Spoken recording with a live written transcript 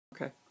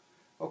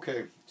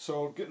Okay,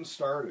 so getting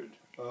started.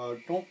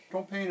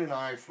 Don't paint an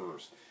eye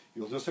first.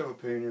 You'll just have a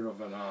painting of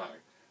an eye.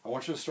 I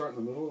want you to start in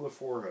the middle of the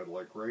forehead,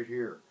 like right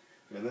here.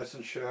 And that's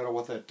in shadow.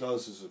 What that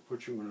does is it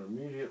puts you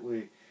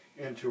immediately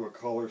into a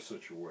color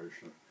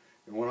situation.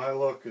 And when I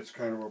look, it's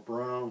kind of a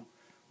brown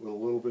with a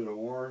little bit of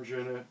orange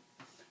in it.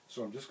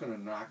 So I'm just going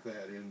to knock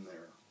that in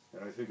there.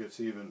 And I think it's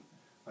even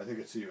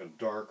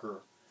darker.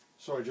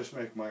 So I just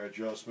make my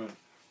adjustment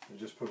and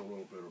just put a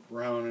little bit of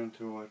brown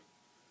into it.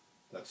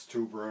 That's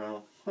too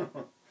brown.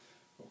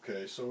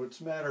 Okay, so it's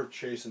a matter of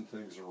chasing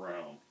things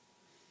around.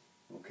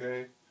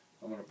 Okay,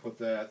 I'm going to put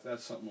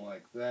that's something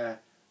like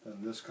that. Then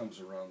this comes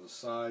around the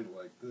side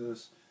like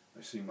this.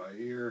 I see my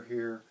ear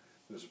here.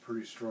 There's a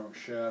pretty strong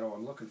shadow.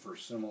 I'm looking for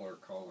similar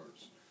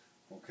colors.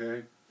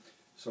 Okay,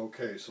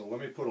 so let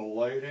me put a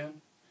light in.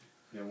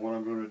 And what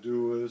I'm going to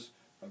do is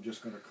I'm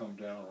just going to come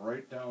down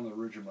right down the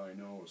ridge of my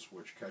nose,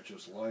 which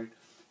catches light,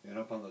 and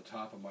up on the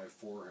top of my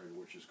forehead,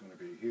 which is going to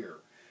be here.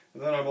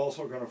 And then I'm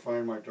also going to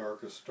find my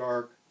darkest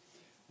dark,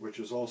 which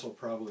is also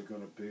probably going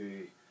to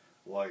be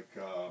like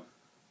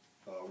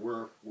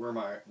where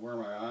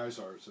my eyes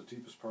are. It's the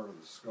deepest part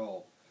of the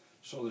skull.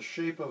 So the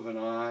shape of an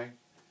eye,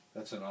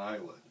 that's an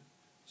eyelid.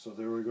 So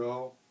there we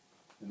go,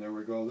 and there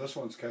we go. This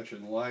one's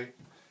catching light,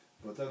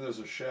 but then there's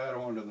a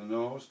shadow under the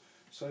nose.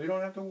 So you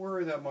don't have to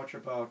worry that much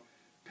about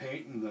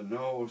painting the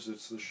nose.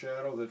 It's the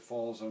shadow that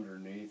falls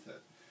underneath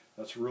it.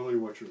 That's really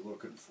what you're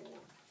looking for.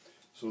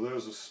 So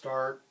there's a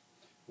start.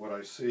 What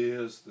I see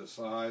is this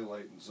eye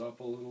lightens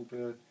up a little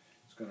bit.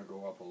 It's going to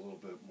go up a little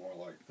bit more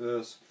like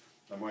this.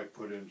 I might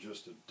put in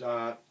just a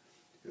dot.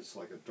 It's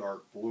like a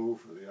dark blue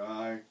for the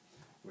eye,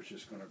 which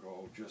is going to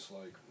go just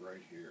like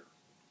right here.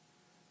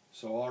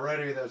 So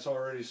that's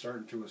already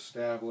starting to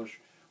establish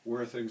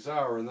where things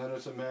are, and then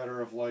it's a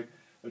matter of like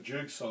a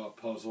jigsaw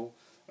puzzle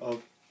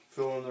of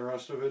filling the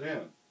rest of it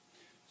in.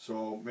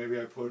 So maybe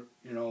I put,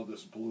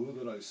 this blue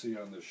that I see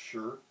on this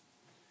shirt,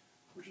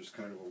 which is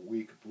kind of a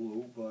weak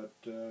blue, but,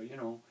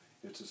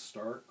 it's a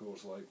start,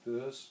 goes like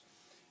this.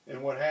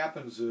 And what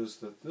happens is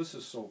that this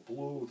is so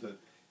blue that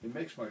it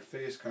makes my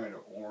face kind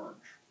of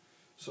orange.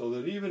 So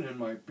that even in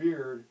my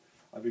beard,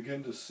 I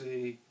begin to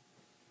see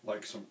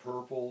like some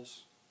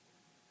purples.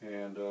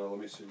 And let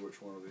me see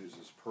which one of these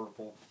is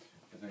purple.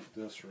 I think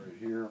this right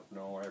here.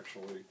 No,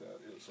 actually, that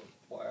is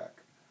a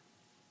black.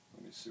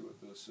 Let me see what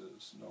this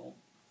is. No.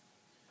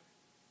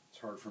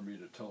 It's hard for me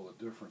to tell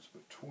the difference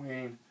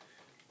between,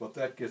 but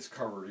that gets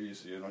covered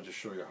easy, and I'll just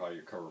show you how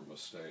you cover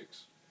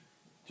mistakes.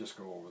 Just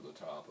go over the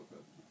top of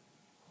it.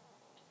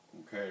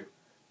 Okay?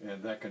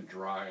 And that can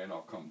dry, and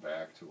I'll come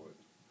back to it.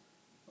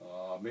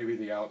 Maybe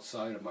the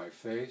outside of my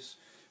face.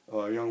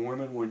 Young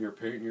women, when you're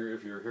painting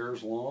if your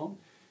hair's long,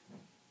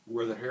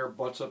 where the hair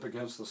butts up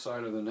against the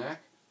side of the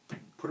neck,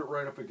 put it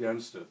right up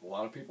against it. A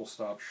lot of people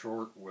stop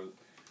short with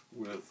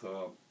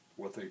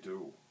what they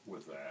do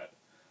with that.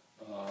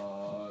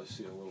 I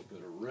see a little bit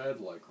of red,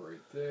 like right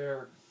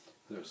there.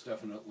 There's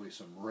definitely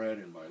some red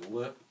in my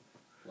lip,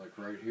 like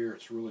right here.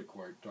 It's really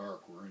quite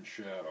dark. We're in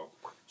shadow.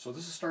 So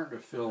this is starting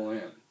to fill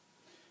in.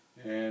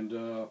 And,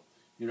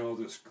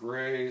 this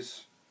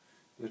grays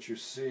that you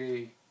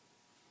see,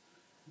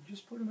 you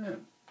just put them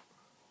in.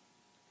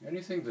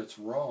 Anything that's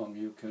wrong,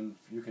 you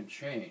can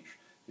change.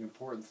 The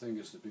important thing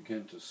is to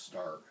begin to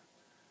start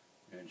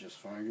and just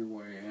find your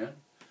way in.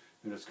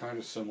 And it's kind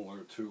of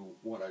similar to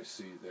what I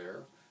see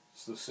there.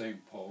 It's the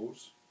same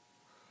pose.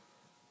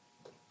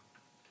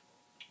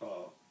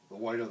 The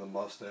white of the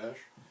mustache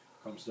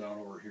comes down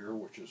over here,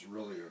 which is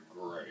really a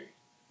gray.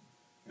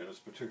 And it's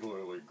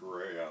particularly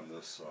gray on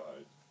this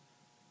side,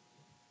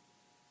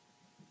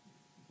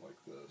 like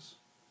this.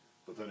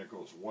 But then it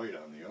goes white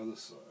on the other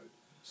side.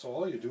 So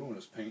all you're doing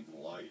is painting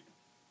light.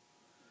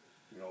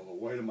 The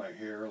white of my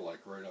hair, like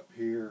right up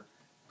here,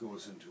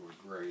 goes into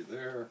a gray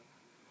there.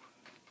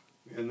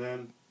 And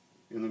then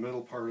in the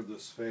middle part of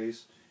this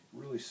face, it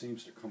really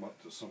seems to come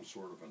up to some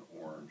sort of an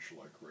orange,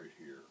 like right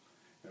here.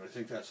 And I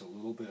think that's a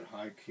little bit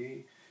high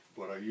key,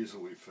 but I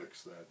easily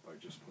fix that by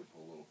just putting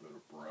a little bit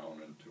of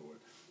brown into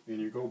it.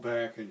 And you go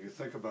back and you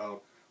think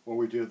about what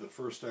we did the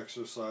first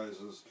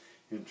exercises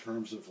in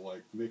terms of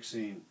like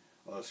mixing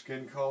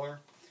skin color.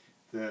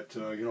 That,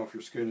 if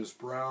your skin is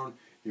brown,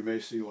 you may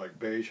see like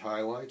beige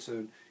highlights,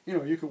 and,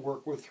 you can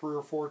work with 3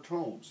 or 4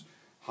 tones.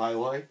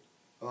 Highlight,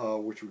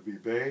 which would be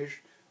beige,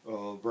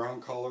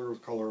 brown color, the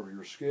color of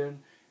your skin,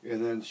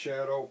 and then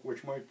shadow,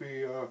 which might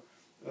be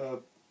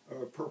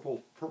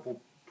purple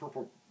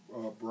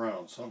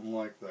brown, something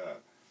like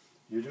that.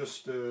 You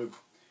just,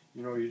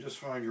 you just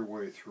find your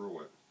way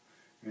through it.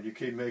 And you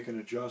keep making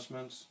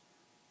adjustments.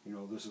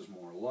 This is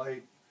more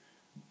light.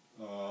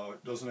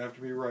 It doesn't have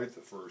to be right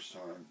the first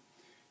time.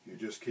 You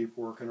just keep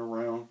working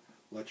around,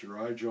 let your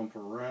eye jump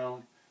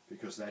around,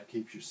 because that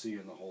keeps you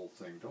seeing the whole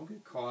thing. Don't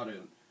get caught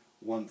in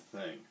one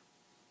thing,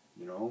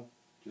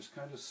 just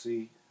kind of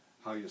see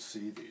how you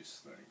see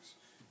these things.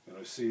 And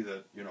I see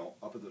that,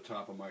 up at the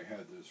top of my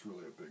head, there's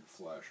really a big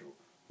flash of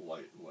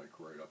light, like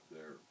right up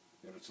there.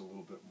 And it's a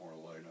little bit more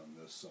light on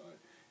this side.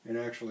 And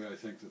actually, I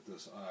think that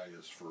this eye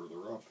is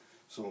further up,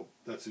 so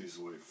that's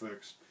easily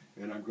fixed.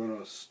 And I'm going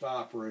to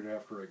stop right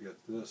after I get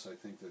this. I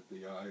think that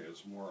the eye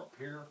is more up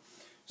here.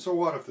 So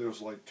what if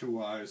there's like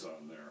 2 eyes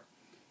on there?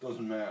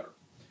 Doesn't matter.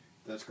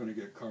 That's going to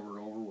get covered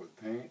over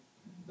with paint.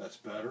 That's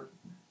better.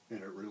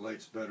 And it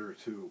relates better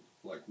to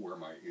like where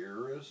my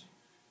ear is.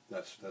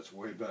 That's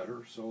way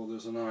better. So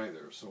there's an eye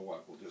there. So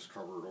what? We'll just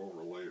cover it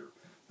over later.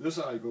 This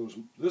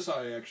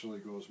eye actually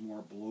goes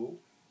more blue.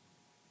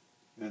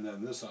 And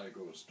then this eye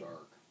goes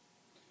dark.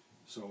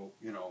 So,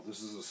 you know,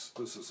 this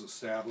is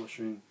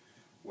establishing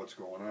what's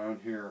going on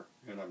here,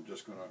 and I'm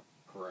just going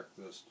to correct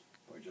this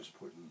by just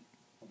putting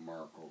a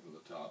mark over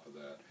the top of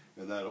that.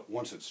 And that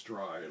once it's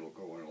dry, it'll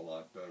go in a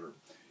lot better.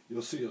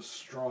 You'll see a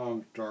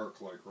strong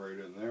dark like right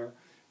in there,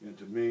 and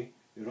to me,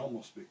 it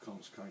almost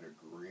becomes kind of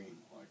green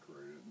like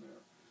right in there.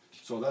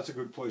 So that's a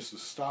good place to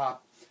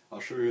stop.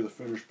 I'll show you the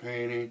finished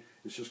painting.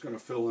 It's just going to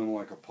fill in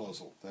like a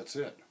puzzle. That's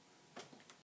it.